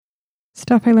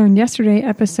Stuff I Learned Yesterday,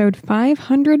 episode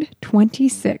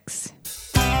 526.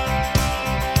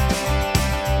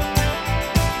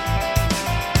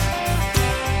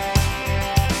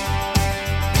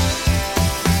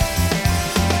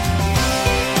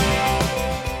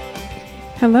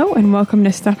 Hello and welcome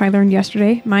to Stuff I Learned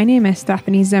Yesterday. My name is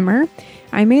Stephanie Zimmer.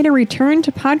 I made a return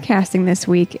to podcasting this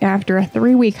week after a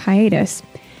 3-week hiatus,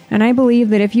 and I believe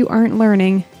that if you aren't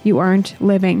learning, you aren't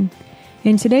living.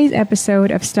 In today's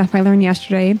episode of Stuff I Learned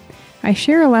Yesterday, I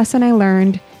share a lesson I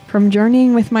learned from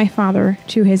journeying with my father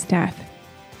to his death.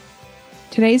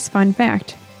 Today's fun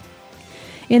fact.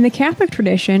 In the Catholic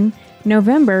tradition,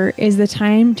 November is the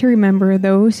time to remember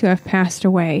those who have passed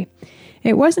away.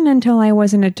 It wasn't until I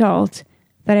was an adult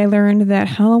that I learned that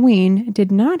Halloween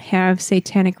did not have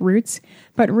satanic roots,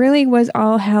 but really was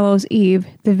All Hallows Eve,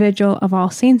 the vigil of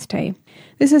All Saints' Day.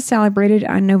 This is celebrated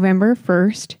on November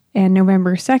 1st, and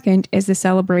November 2nd is the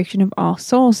celebration of All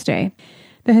Souls' Day.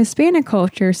 The Hispanic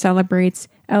culture celebrates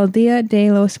El Día de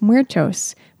los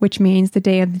Muertos, which means the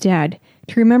Day of the Dead,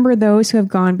 to remember those who have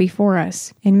gone before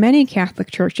us. In many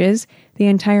Catholic churches, the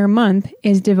entire month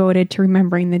is devoted to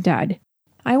remembering the dead.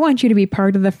 I want you to be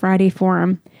part of the Friday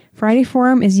Forum. Friday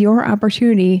Forum is your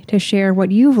opportunity to share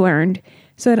what you've learned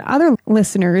so that other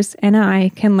listeners and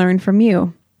I can learn from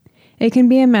you. It can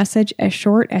be a message as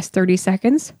short as 30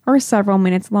 seconds or several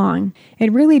minutes long.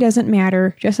 It really doesn't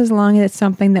matter, just as long as it's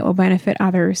something that will benefit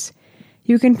others.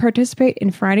 You can participate in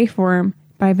Friday Forum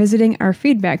by visiting our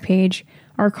feedback page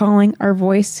or calling our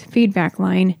voice feedback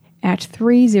line at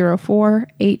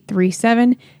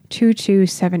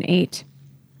 304-837-2278.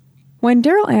 When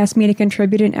Daryl asked me to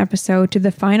contribute an episode to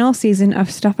the final season of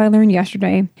Stuff I Learned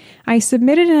Yesterday, I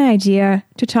submitted an idea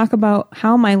to talk about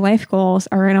how my life goals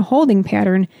are in a holding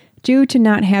pattern due to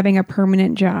not having a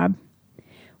permanent job.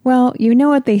 Well, you know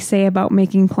what they say about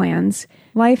making plans.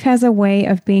 Life has a way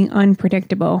of being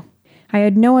unpredictable. I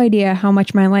had no idea how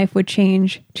much my life would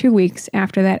change 2 weeks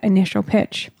after that initial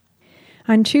pitch.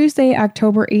 On Tuesday,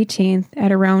 October 18th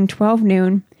at around 12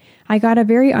 noon, I got a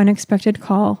very unexpected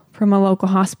call from a local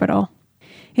hospital.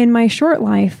 In my short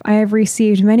life, I have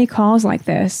received many calls like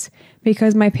this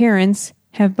because my parents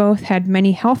have both had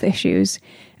many health issues,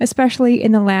 especially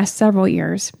in the last several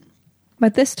years.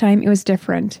 But this time it was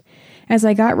different. As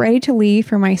I got ready to leave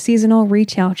for my seasonal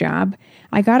retail job,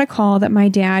 I got a call that my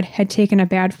dad had taken a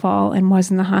bad fall and was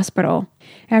in the hospital.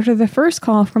 After the first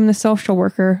call from the social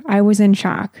worker, I was in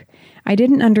shock. I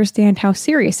didn't understand how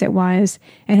serious it was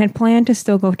and had planned to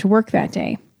still go to work that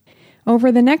day.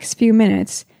 Over the next few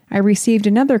minutes, I received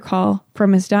another call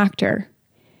from his doctor.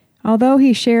 Although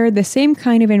he shared the same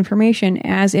kind of information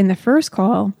as in the first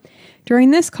call,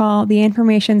 during this call, the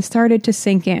information started to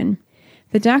sink in.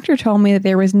 The doctor told me that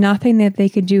there was nothing that they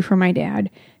could do for my dad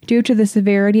due to the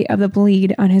severity of the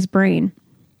bleed on his brain.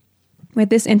 With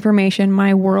this information,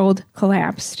 my world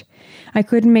collapsed. I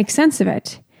couldn't make sense of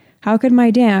it. How could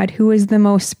my dad, who was the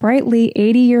most sprightly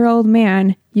 80-year-old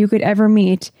man you could ever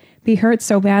meet, be hurt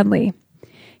so badly?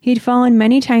 He'd fallen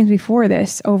many times before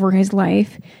this over his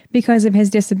life because of his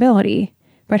disability,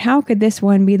 but how could this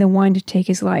one be the one to take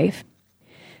his life?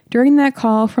 During that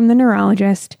call from the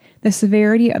neurologist, the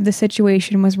severity of the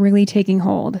situation was really taking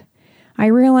hold. I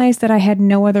realized that I had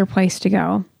no other place to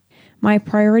go. My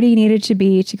priority needed to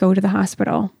be to go to the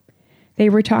hospital. They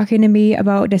were talking to me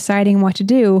about deciding what to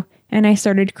do, and I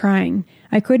started crying.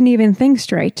 I couldn't even think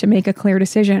straight to make a clear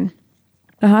decision.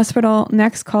 The hospital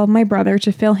next called my brother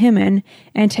to fill him in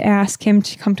and to ask him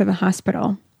to come to the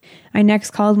hospital. I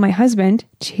next called my husband.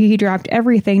 He dropped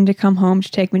everything to come home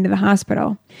to take me to the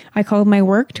hospital. I called my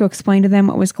work to explain to them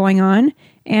what was going on,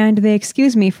 and they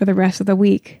excused me for the rest of the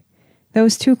week.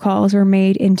 Those 2 calls were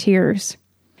made in tears.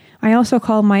 I also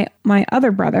called my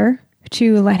other brother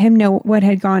to let him know what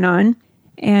had gone on,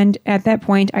 and at that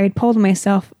point I had pulled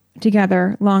myself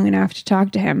together long enough to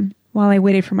talk to him while I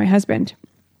waited for my husband.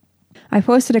 I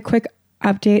posted a quick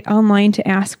update online to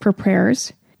ask for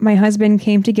prayers. My husband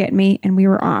came to get me, and we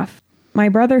were off. My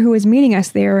brother, who was meeting us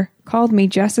there, called me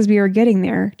just as we were getting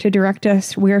there to direct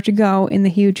us where to go in the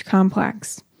huge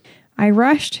complex. I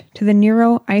rushed to the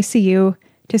neuro ICU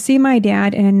to see my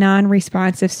dad in a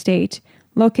non-responsive state,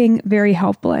 looking very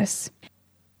helpless.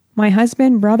 My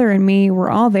husband, brother, and me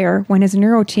were all there when his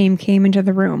neuro team came into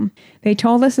the room. They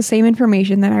told us the same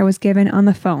information that I was given on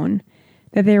the phone,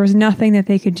 that there was nothing that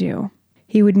they could do.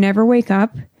 He would never wake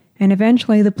up, and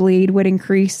eventually the bleed would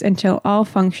increase until all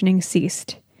functioning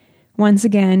ceased. Once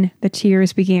again, the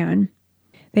tears began.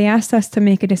 They asked us to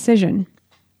make a decision.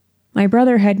 My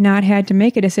brother had not had to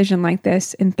make a decision like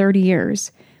this in 30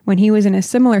 years, when he was in a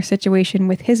similar situation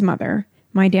with his mother,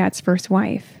 my dad's first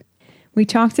wife. We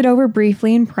talked it over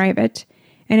briefly in private,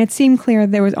 and it seemed clear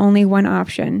there was only one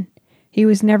option. He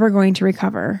was never going to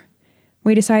recover.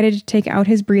 We decided to take out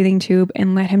his breathing tube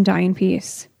and let him die in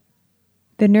peace.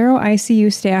 The neuro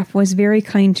ICU staff was very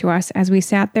kind to us as we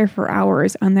sat there for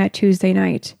hours on that Tuesday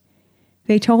night.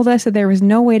 They told us that there was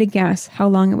no way to guess how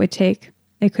long it would take.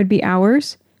 It could be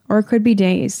hours, or it could be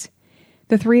days.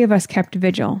 The three of us kept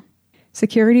vigil.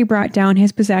 Security brought down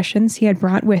his possessions he had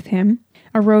brought with him,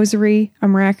 a rosary, a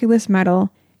miraculous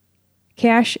medal,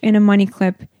 cash in a money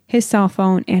clip, his cell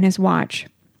phone, and his watch.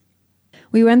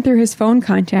 We went through his phone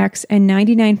contacts, and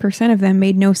 99% of them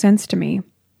made no sense to me.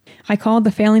 I called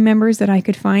the family members that I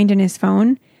could find in his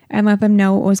phone and let them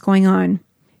know what was going on.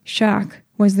 Shock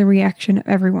was the reaction of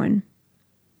everyone.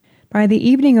 By the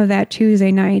evening of that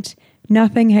Tuesday night,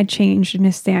 nothing had changed in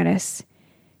his status.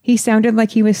 He sounded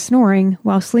like he was snoring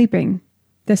while sleeping.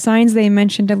 The signs they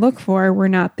mentioned to look for were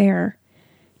not there.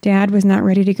 Dad was not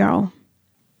ready to go.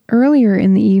 Earlier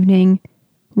in the evening,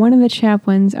 one of the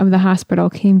chaplains of the hospital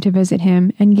came to visit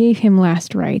him and gave him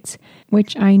last rites,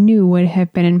 which I knew would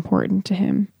have been important to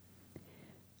him.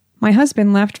 My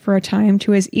husband left for a time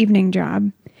to his evening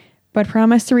job, but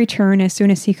promised to return as soon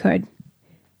as he could.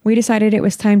 We decided it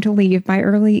was time to leave by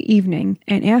early evening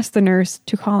and asked the nurse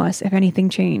to call us if anything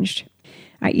changed.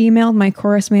 I emailed my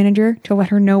chorus manager to let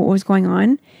her know what was going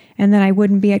on and that I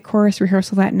wouldn't be at chorus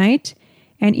rehearsal that night,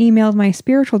 and emailed my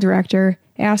spiritual director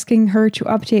asking her to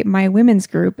update my women's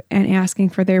group and asking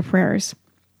for their prayers.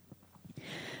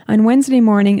 On Wednesday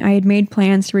morning, I had made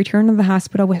plans to return to the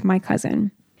hospital with my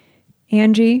cousin.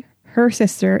 Angie, her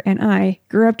sister, and I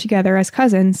grew up together as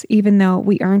cousins even though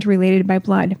we aren't related by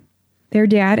blood. Their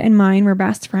dad and mine were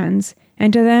best friends,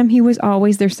 and to them he was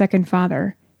always their second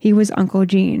father. He was Uncle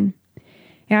Gene.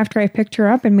 After I picked her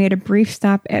up and made a brief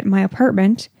stop at my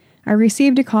apartment, I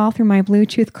received a call through my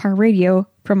Bluetooth car radio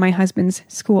from my husband's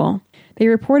school. They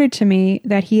reported to me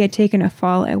that he had taken a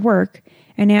fall at work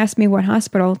and asked me what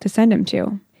hospital to send him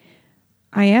to.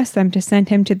 I asked them to send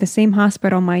him to the same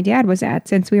hospital my dad was at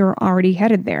since we were already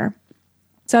headed there.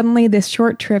 Suddenly, this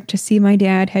short trip to see my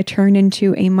dad had turned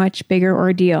into a much bigger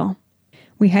ordeal.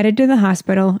 We headed to the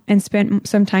hospital and spent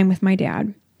some time with my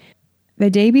dad. The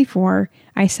day before,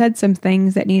 I said some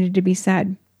things that needed to be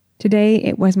said. Today,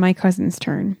 it was my cousin's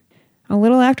turn. A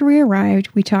little after we arrived,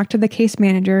 we talked to the case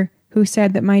manager, who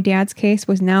said that my dad's case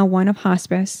was now one of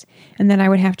hospice and that I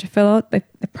would have to fill out the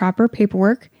proper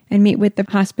paperwork and meet with the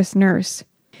hospice nurse.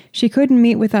 She couldn't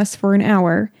meet with us for an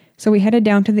hour, so we headed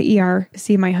down to the ER to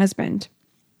see my husband.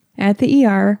 At the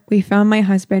ER, we found my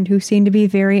husband, who seemed to be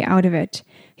very out of it.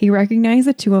 He recognized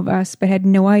the two of us, but had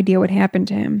no idea what happened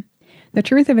to him. The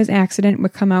truth of his accident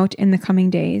would come out in the coming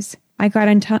days. I got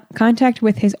in contact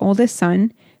with his oldest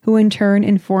son, who in turn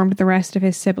informed the rest of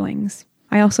his siblings.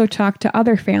 I also talked to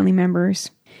other family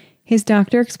members. His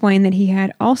doctor explained that he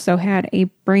had also had a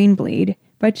brain bleed,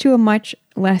 but to a much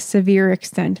less severe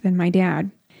extent than my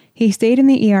dad. He stayed in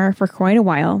the ER for quite a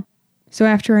while, so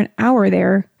after an hour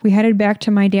there, we headed back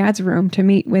to my dad's room to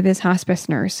meet with his hospice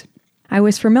nurse. I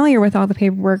was familiar with all the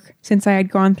paperwork since I had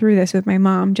gone through this with my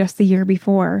mom just the year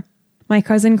before. My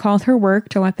cousin called her work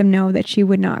to let them know that she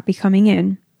would not be coming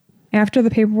in. After the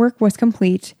paperwork was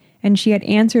complete and she had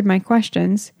answered my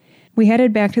questions, we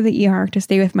headed back to the ER to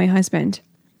stay with my husband.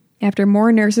 After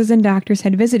more nurses and doctors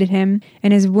had visited him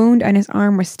and his wound on his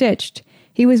arm was stitched,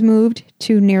 he was moved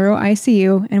to neuro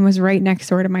ICU and was right next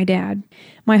door to my dad.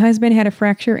 My husband had a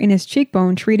fracture in his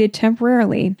cheekbone treated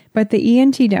temporarily, but the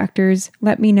ENT doctors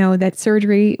let me know that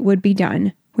surgery would be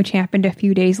done, which happened a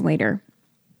few days later.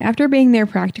 After being there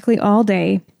practically all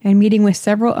day and meeting with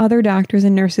several other doctors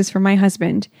and nurses for my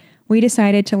husband, we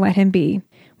decided to let him be.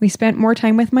 We spent more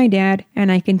time with my dad,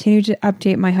 and I continued to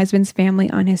update my husband's family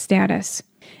on his status.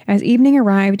 As evening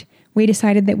arrived, we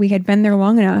decided that we had been there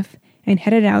long enough and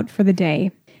headed out for the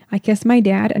day. I kissed my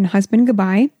dad and husband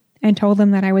goodbye and told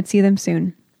them that I would see them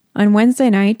soon. On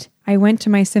Wednesday night, I went to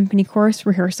my symphony chorus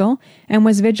rehearsal and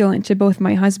was vigilant to both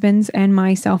my husband's and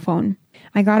my cell phone.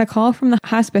 I got a call from the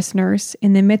hospice nurse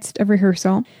in the midst of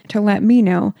rehearsal to let me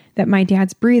know that my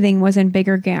dad's breathing was in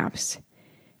bigger gaps.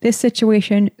 This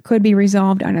situation could be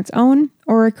resolved on its own,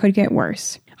 or it could get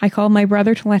worse. I called my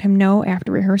brother to let him know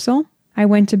after rehearsal. I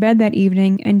went to bed that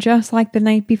evening, and just like the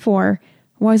night before,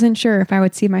 wasn't sure if I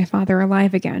would see my father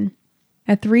alive again.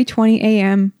 At 3:20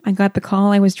 a.m., I got the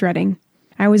call I was dreading.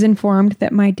 I was informed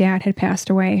that my dad had passed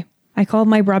away. I called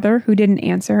my brother, who didn't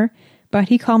answer, but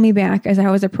he called me back as I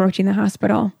was approaching the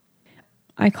hospital.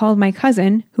 I called my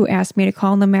cousin, who asked me to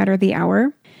call no matter the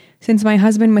hour. Since my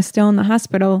husband was still in the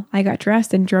hospital, I got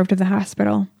dressed and drove to the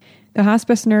hospital. The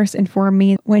hospice nurse informed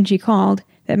me when she called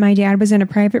that my dad was in a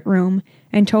private room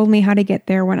and told me how to get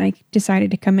there when I decided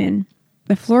to come in.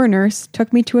 The floor nurse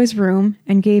took me to his room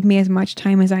and gave me as much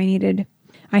time as I needed.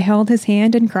 I held his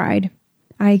hand and cried.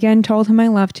 I again told him I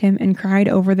loved him and cried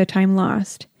over the time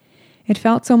lost. It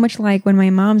felt so much like when my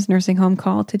mom's nursing home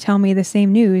called to tell me the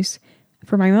same news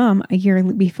for my mom a year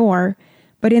before,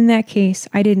 but in that case,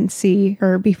 I didn't see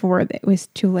her before it was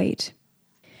too late.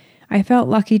 I felt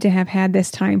lucky to have had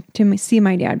this time to see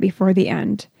my dad before the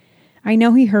end. I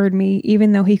know he heard me,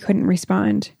 even though he couldn't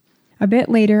respond. A bit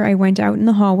later, I went out in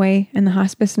the hallway, and the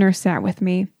hospice nurse sat with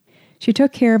me. She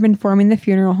took care of informing the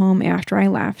funeral home after I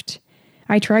left.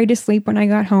 I tried to sleep when I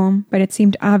got home, but it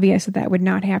seemed obvious that would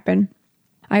not happen.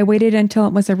 I waited until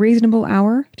it was a reasonable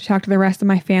hour to talk to the rest of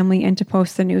my family and to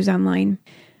post the news online.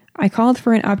 I called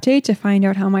for an update to find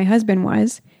out how my husband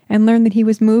was, and learned that he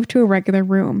was moved to a regular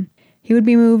room. He would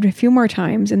be moved a few more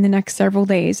times in the next several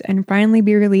days and finally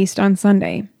be released on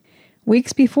Sunday.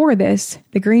 Weeks before this,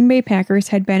 the Green Bay Packers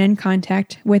had been in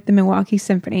contact with the Milwaukee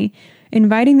Symphony,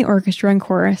 inviting the orchestra and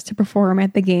chorus to perform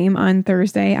at the game on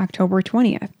Thursday, October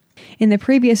 20th. In the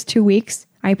previous 2 weeks,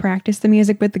 I practiced the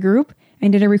music with the group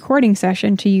and did a recording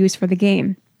session to use for the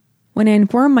game. When I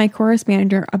informed my chorus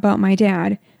manager about my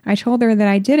dad, I told her that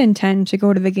I did intend to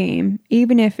go to the game,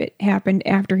 even if it happened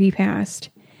after he passed.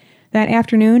 That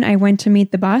afternoon, I went to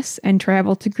meet the bus and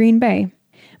traveled to Green Bay.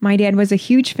 My dad was a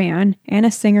huge fan and a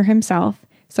singer himself,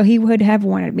 so he would have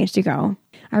wanted me to go.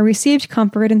 I received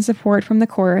comfort and support from the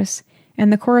chorus,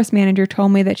 and the chorus manager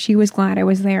told me that she was glad I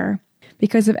was there.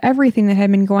 Because of everything that had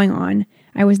been going on,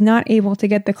 I was not able to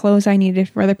get the clothes I needed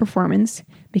for the performance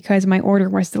because my order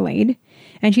was delayed,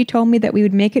 and she told me that we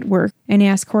would make it work and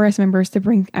ask chorus members to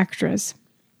bring extras.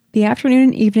 The afternoon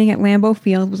and evening at Lambeau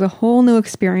Field was a whole new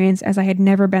experience as I had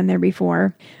never been there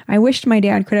before. I wished my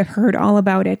dad could have heard all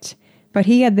about it, but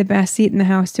he had the best seat in the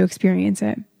house to experience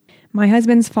it. My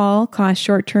husband's fall caused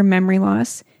short-term memory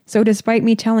loss, so despite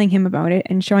me telling him about it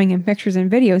and showing him pictures and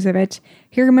videos of it,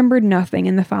 he remembered nothing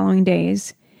in the following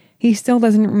days. He still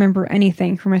doesn't remember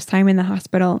anything from his time in the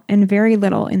hospital and very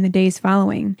little in the days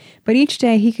following, but each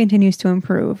day he continues to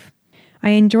improve. I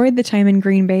enjoyed the time in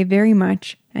Green Bay very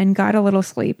much and got a little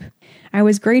sleep. I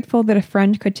was grateful that a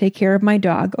friend could take care of my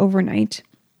dog overnight.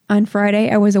 On Friday,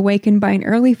 I was awakened by an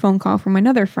early phone call from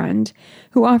another friend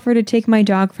who offered to take my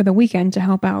dog for the weekend to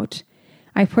help out.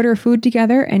 I put her food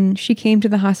together and she came to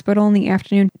the hospital in the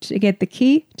afternoon to get the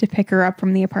key to pick her up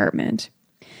from the apartment.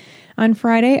 On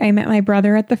Friday, I met my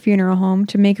brother at the funeral home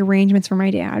to make arrangements for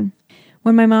my dad.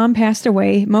 When my mom passed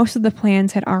away, most of the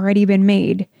plans had already been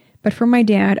made, but for my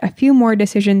dad, a few more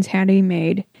decisions had to be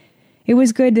made. It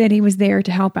was good that he was there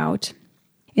to help out.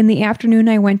 In the afternoon,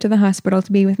 I went to the hospital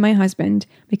to be with my husband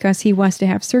because he was to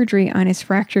have surgery on his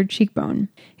fractured cheekbone.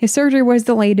 His surgery was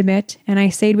delayed a bit, and I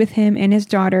stayed with him and his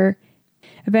daughter.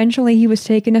 Eventually, he was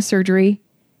taken to surgery,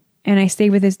 and I stayed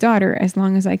with his daughter as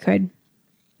long as I could.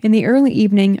 In the early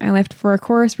evening, I left for a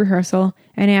chorus rehearsal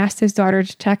and asked his daughter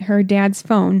to check her dad's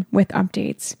phone with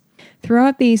updates.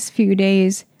 Throughout these few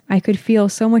days, I could feel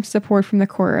so much support from the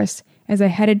chorus as I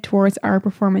headed towards our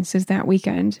performances that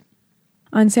weekend.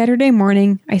 On Saturday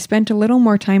morning, I spent a little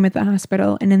more time at the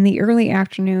hospital, and in the early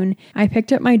afternoon, I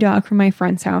picked up my dog from my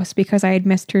friend's house because I had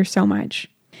missed her so much.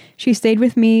 She stayed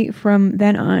with me from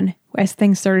then on as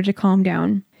things started to calm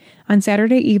down. On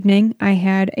Saturday evening, I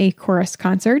had a chorus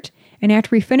concert, and after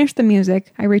we finished the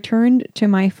music, I returned to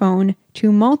my phone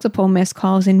to multiple missed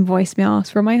calls and voicemails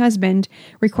from my husband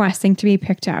requesting to be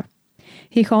picked up.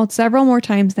 He called several more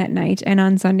times that night and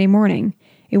on Sunday morning.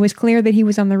 It was clear that he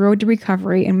was on the road to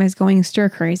recovery and was going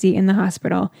stir-crazy in the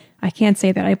hospital. I can't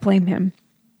say that I blame him.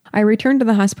 I returned to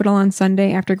the hospital on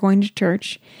Sunday after going to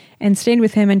church and stayed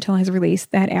with him until his release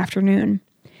that afternoon.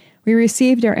 We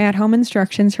received our at-home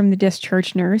instructions from the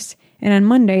discharge nurse, and on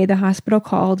Monday the hospital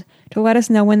called to let us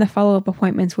know when the follow-up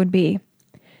appointments would be.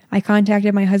 I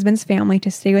contacted my husband's family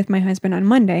to stay with my husband on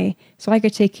Monday so I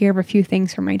could take care of a few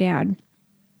things for my dad.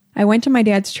 I went to my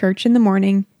dad's church in the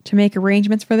morning to make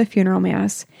arrangements for the funeral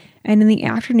mass, and in the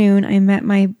afternoon I met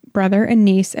my brother and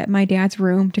niece at my dad's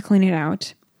room to clean it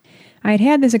out. I had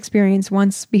had this experience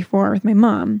once before with my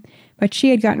mom, but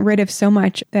she had gotten rid of so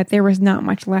much that there was not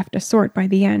much left to sort by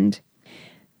the end.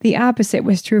 The opposite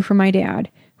was true for my dad,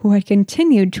 who had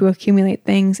continued to accumulate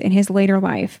things in his later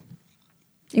life.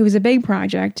 It was a big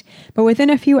project, but within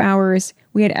a few hours,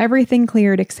 we had everything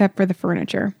cleared except for the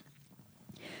furniture.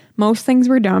 Most things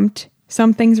were dumped,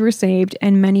 some things were saved,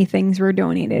 and many things were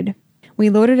donated. We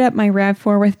loaded up my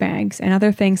RAV4 with bags and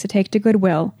other things to take to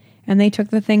Goodwill, and they took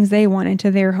the things they wanted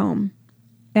to their home.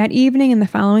 That evening and the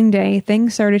following day,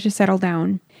 things started to settle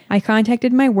down. I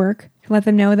contacted my work to let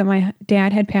them know that my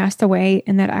dad had passed away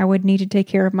and that I would need to take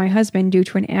care of my husband due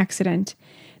to an accident.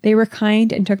 They were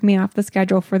kind and took me off the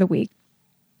schedule for the week.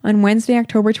 On Wednesday,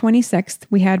 October 26th,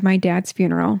 we had my dad's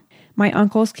funeral. My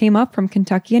uncles came up from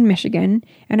Kentucky and Michigan,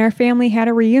 and our family had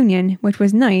a reunion, which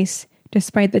was nice,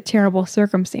 despite the terrible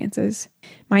circumstances.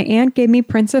 My aunt gave me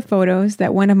prints of photos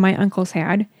that one of my uncles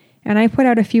had, and I put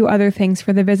out a few other things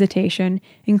for the visitation,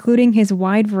 including his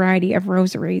wide variety of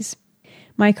rosaries.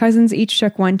 My cousins each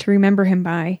took one to remember him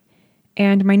by,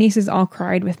 and my nieces all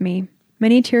cried with me.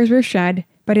 Many tears were shed,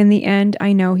 but in the end,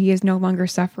 I know he is no longer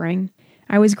suffering.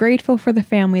 I was grateful for the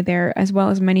family there, as well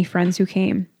as many friends who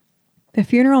came. The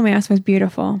funeral mass was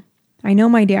beautiful. I know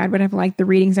my dad would have liked the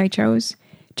readings I chose,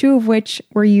 2 of which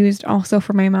were used also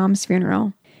for my mom's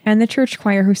funeral, and the church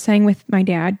choir who sang with my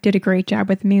dad did a great job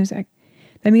with music.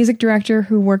 The music director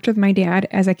who worked with my dad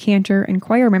as a cantor and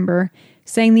choir member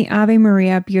sang the Ave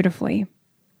Maria beautifully.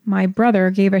 My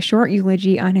brother gave a short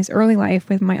eulogy on his early life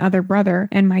with my other brother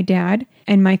and my dad,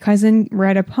 and my cousin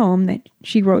read a poem that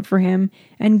she wrote for him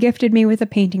and gifted me with a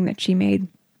painting that she made.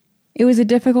 It was a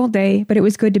difficult day, but it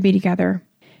was good to be together.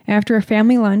 After a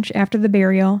family lunch after the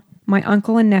burial, my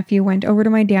uncle and nephew went over to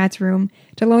my dad's room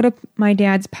to load up my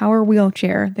dad's power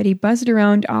wheelchair that he buzzed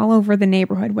around all over the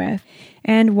neighborhood with,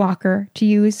 and walker to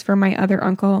use for my other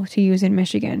uncle to use in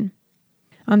Michigan.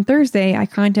 On Thursday, I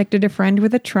contacted a friend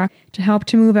with a truck to help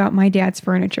to move out my dad's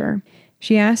furniture.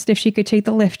 She asked if she could take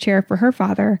the lift chair for her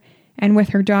father, and with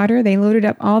her daughter, they loaded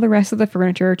up all the rest of the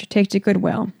furniture to take to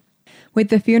Goodwill. With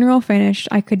the funeral finished,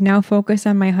 I could now focus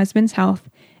on my husband's health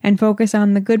and focus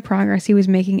on the good progress he was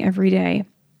making every day.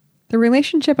 The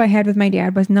relationship I had with my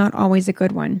dad was not always a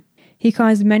good one. He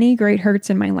caused many great hurts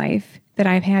in my life that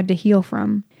I've had to heal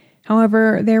from.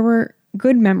 However, there were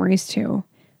good memories too,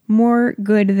 more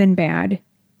good than bad,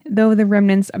 though the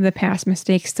remnants of the past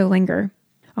mistakes still linger.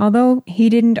 Although he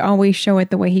didn't always show it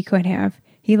the way he could have,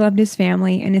 he loved his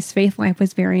family and his faith life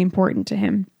was very important to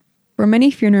him. For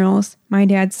many funerals, my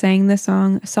dad sang the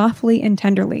song softly and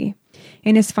tenderly.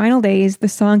 In his final days, the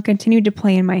song continued to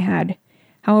play in my head.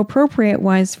 How appropriate it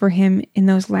was for him in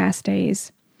those last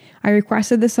days. I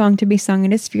requested the song to be sung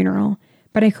at his funeral,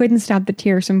 but I couldn't stop the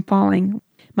tears from falling.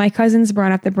 My cousins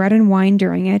brought up the bread and wine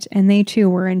during it, and they too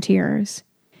were in tears.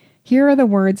 Here are the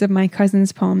words of my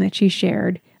cousin's poem that she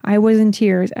shared. I was in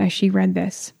tears as she read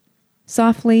this.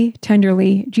 Softly,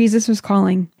 tenderly, Jesus was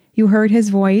calling. You heard his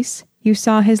voice, you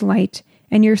saw his light,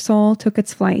 and your soul took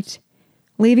its flight,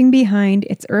 leaving behind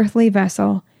its earthly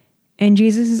vessel. In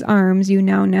Jesus' arms you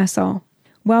now nestle.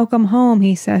 Welcome home,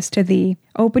 he says to thee.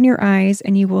 Open your eyes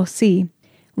and you will see.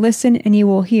 Listen and you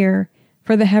will hear,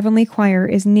 for the heavenly choir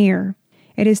is near.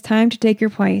 It is time to take your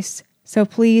place, so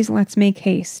please let's make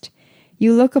haste.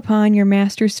 You look upon your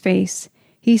master's face.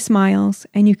 He smiles,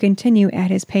 and you continue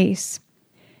at his pace.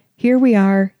 Here we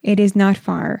are, it is not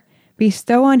far.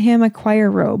 Bestow on him a choir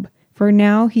robe, for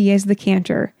now he is the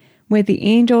cantor. With the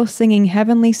angels singing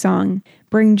heavenly song,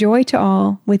 bring joy to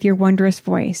all with your wondrous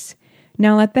voice.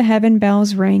 Now let the heaven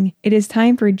bells ring. It is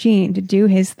time for Gene to do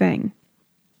his thing.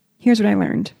 Here's what I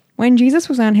learned. When Jesus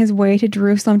was on his way to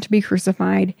Jerusalem to be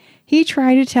crucified, he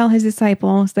tried to tell his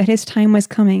disciples that his time was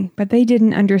coming, but they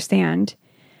didn't understand.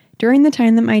 During the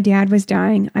time that my dad was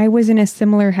dying, I was in a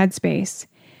similar headspace.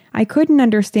 I couldn't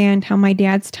understand how my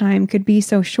dad's time could be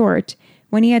so short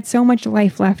when he had so much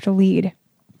life left to lead.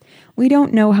 We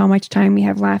don't know how much time we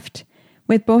have left.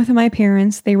 With both of my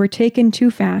parents, they were taken too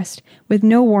fast, with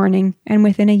no warning, and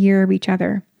within a year of each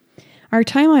other. Our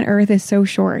time on earth is so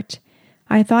short.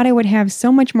 I thought I would have so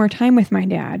much more time with my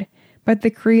dad, but the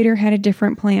Creator had a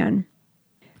different plan.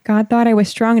 God thought I was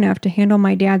strong enough to handle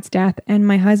my dad's death and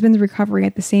my husband's recovery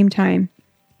at the same time.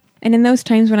 And in those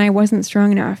times when I wasn't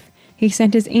strong enough, He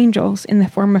sent His angels in the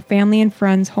form of family and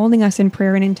friends holding us in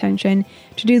prayer and intention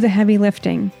to do the heavy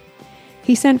lifting.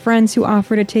 He sent friends who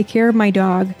offered to take care of my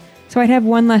dog so I'd have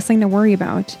one less thing to worry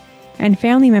about, and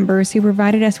family members who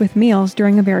provided us with meals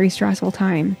during a very stressful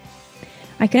time.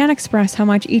 I cannot express how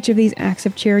much each of these acts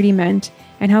of charity meant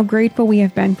and how grateful we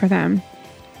have been for them.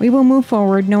 We will move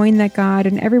forward knowing that God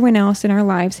and everyone else in our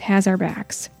lives has our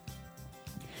backs.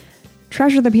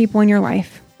 Treasure the people in your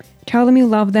life. Tell them you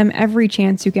love them every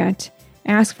chance you get.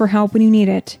 Ask for help when you need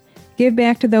it. Give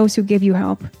back to those who give you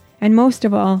help. And most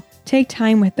of all, take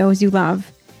time with those you love.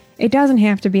 It doesn't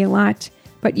have to be a lot,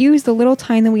 but use the little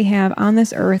time that we have on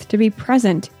this earth to be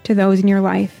present to those in your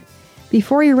life.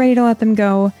 Before you're ready to let them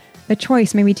go, the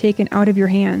choice may be taken out of your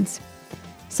hands.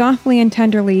 Softly and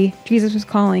tenderly, Jesus was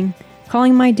calling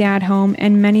my dad home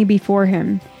and many before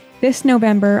him. This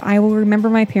November, I will remember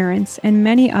my parents and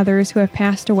many others who have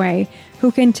passed away,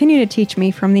 who continue to teach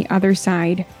me from the other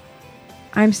side.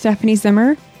 I'm Stephanie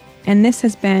Zimmer, and this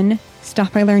has been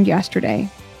Stuff I Learned Yesterday.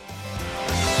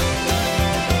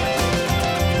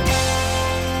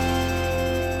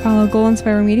 Follow Golden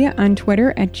Spiral Media on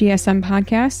Twitter at GSM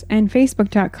Podcasts and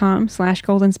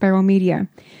Facebook.com/Golden Spiral Media.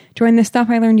 Join the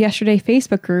Stuff I Learned Yesterday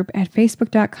Facebook group at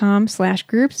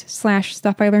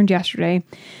Facebook.com/groups/Stuff I Learned Yesterday.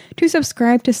 To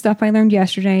subscribe to Stuff I Learned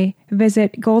Yesterday,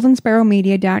 visit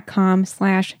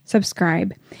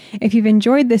goldenspiralmedia.com/subscribe. If you've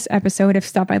enjoyed this episode of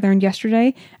Stuff I Learned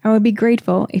Yesterday, I would be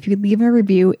grateful if you'd leave a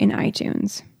review in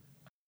iTunes.